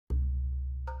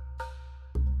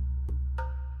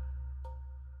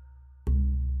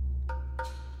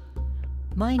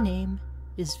My name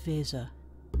is Vehza.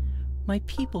 My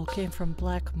people came from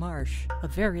Black Marsh a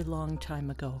very long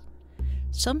time ago.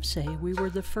 Some say we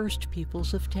were the first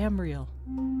peoples of Tamriel.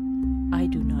 I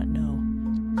do not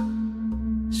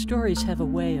know. Stories have a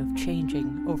way of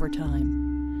changing over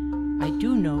time. I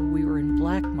do know we were in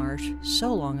Black Marsh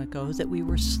so long ago that we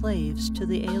were slaves to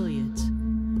the Aelids.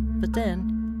 But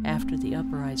then, after the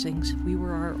uprisings, we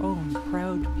were our own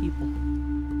proud people.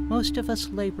 Most of us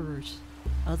laborers,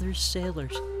 others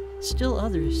sailors, still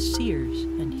others seers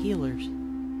and healers.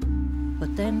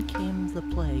 But then came the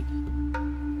plague.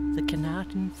 The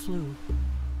Knaten flu.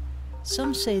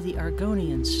 Some say the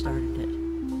Argonians started it.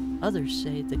 Others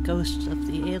say the ghosts of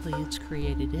the Aelids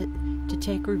created it to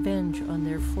take revenge on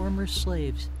their former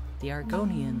slaves, the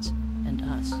Argonians, and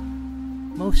us.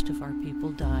 Most of our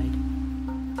people died.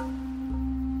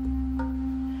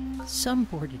 Some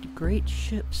boarded great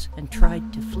ships and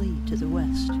tried to flee to the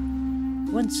west.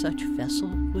 One such vessel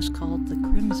was called the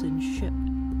Crimson Ship.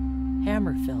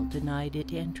 Hammerfell denied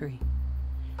it entry.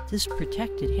 This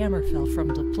protected Hammerfell from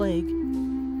the plague,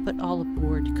 but all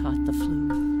aboard caught the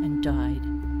flu and died.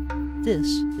 This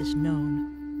is known.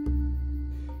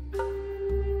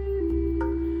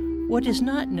 What is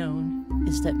not known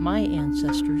is that my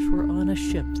ancestors were on a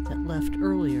ship that left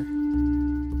earlier.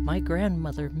 My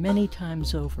grandmother, many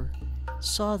times over,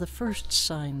 saw the first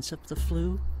signs of the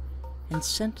flu and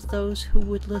sent those who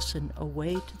would listen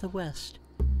away to the west,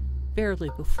 barely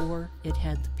before it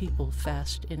had the people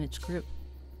fast in its grip.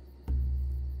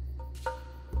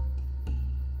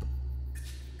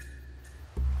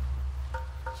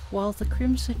 While the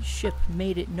Crimson Ship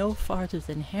made it no farther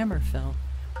than Hammerfell,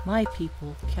 my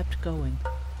people kept going,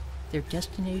 their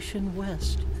destination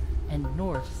west and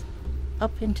north,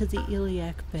 up into the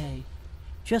Iliac Bay,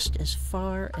 just as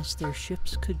far as their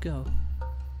ships could go.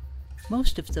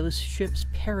 Most of those ships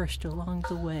perished along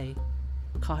the way,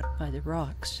 caught by the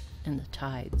rocks and the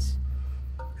tides.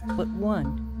 But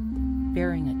one,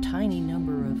 bearing a tiny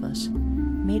number of us,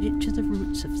 made it to the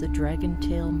roots of the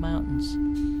Dragon-Tail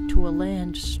Mountains, to a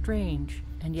land strange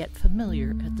and yet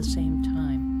familiar at the same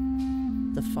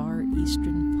time, the far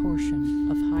eastern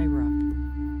portion of High Rock.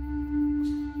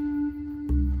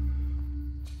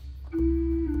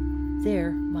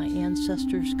 There, my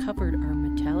ancestors covered our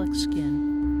metallic skin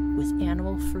with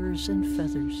animal furs and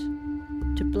feathers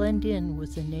to blend in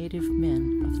with the native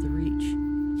men of the Reach.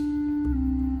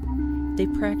 They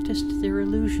practiced their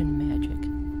illusion magic.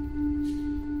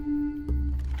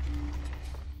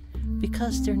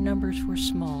 Because their numbers were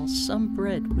small, some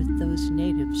bred with those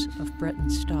natives of Breton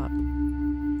stock.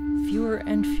 Fewer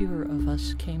and fewer of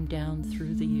us came down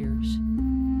through the years.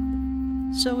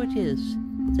 So it is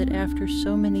that after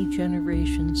so many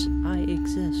generations I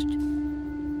exist,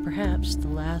 perhaps the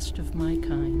last of my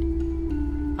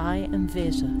kind. I am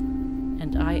Vehza,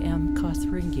 and I am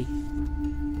Kothringi.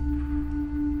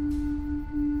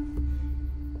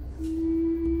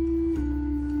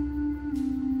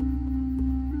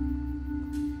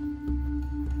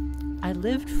 I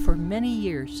lived for many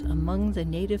years among the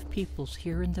native peoples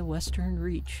here in the Western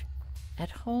Reach, at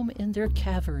home in their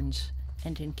caverns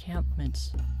and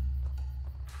encampments.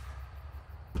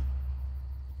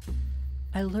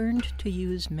 I learned to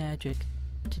use magic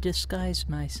to disguise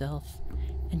myself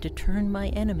and to turn my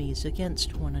enemies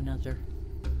against one another.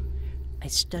 I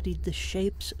studied the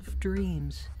shapes of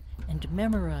dreams and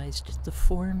memorized the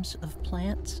forms of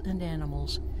plants and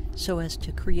animals so as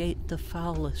to create the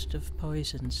foulest of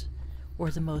poisons,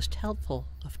 or the most helpful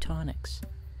of tonics.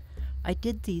 I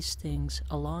did these things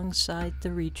alongside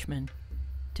the Reachmen,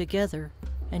 together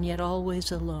and yet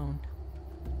always alone,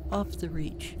 of the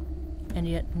Reach, and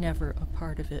yet never a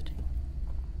part of it.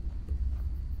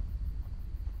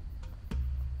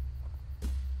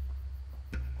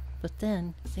 But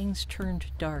then things turned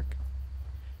dark.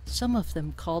 Some of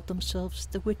them called themselves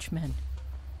the Witchmen,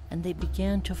 and they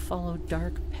began to follow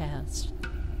dark paths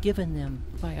given them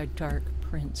by a dark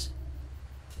prince.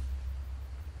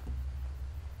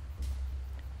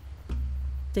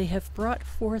 They have brought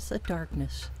forth a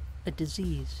darkness, a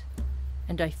disease,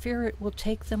 and I fear it will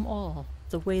take them all,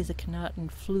 the way the Knaten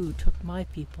flu took my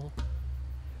people.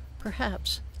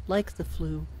 Perhaps, like the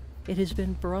flu, it has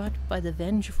been brought by the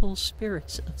vengeful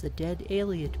spirits of the dead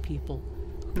Aeliad people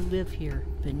who live here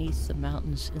beneath the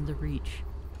mountains in the Reach.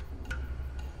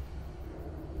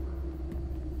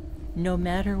 No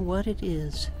matter what it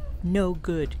is, no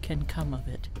good can come of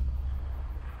it.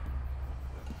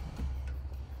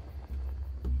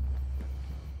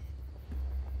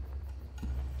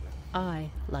 I,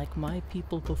 like my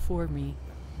people before me,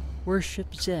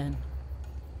 worship Zen,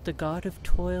 the god of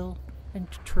toil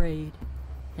and trade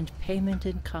and payment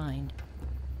in kind,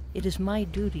 It is my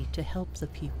duty to help the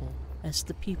people, as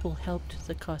the people helped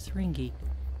the Kothringi,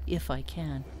 if I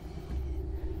can.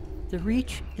 The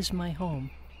Reach is my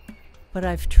home, but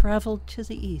I've traveled to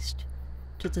the east,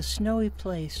 to the snowy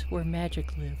place where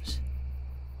magic lives.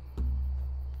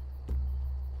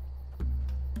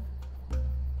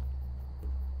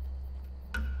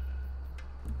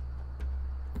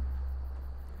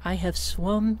 I have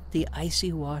swum the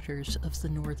icy waters of the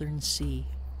northern sea.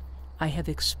 I have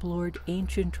explored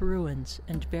ancient ruins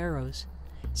and barrows,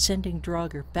 sending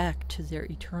Draugr back to their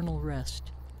eternal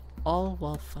rest, all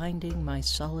while finding my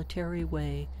solitary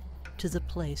way to the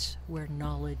place where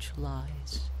knowledge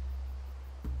lies.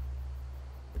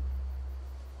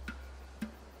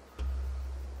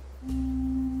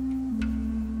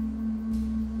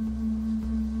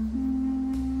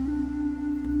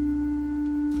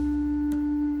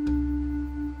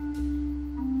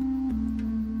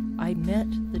 I met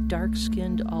the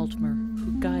dark-skinned Altmer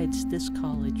who guides this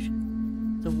college,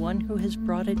 the one who has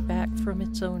brought it back from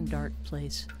its own dark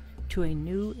place to a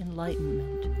new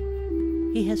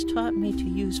enlightenment. He has taught me to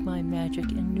use my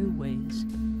magic in new ways.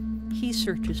 He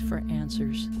searches for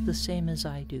answers the same as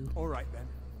I do. All right, then.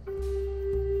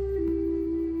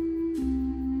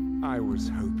 I was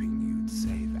hoping you'd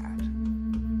say that.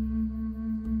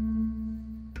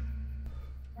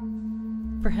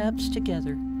 Perhaps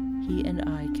together, he and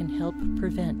I can help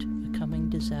prevent a coming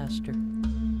disaster.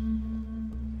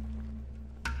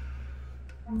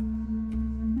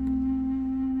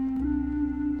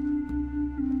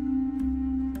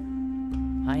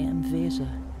 I am Vehza,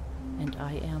 and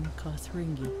I am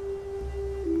Kothringi.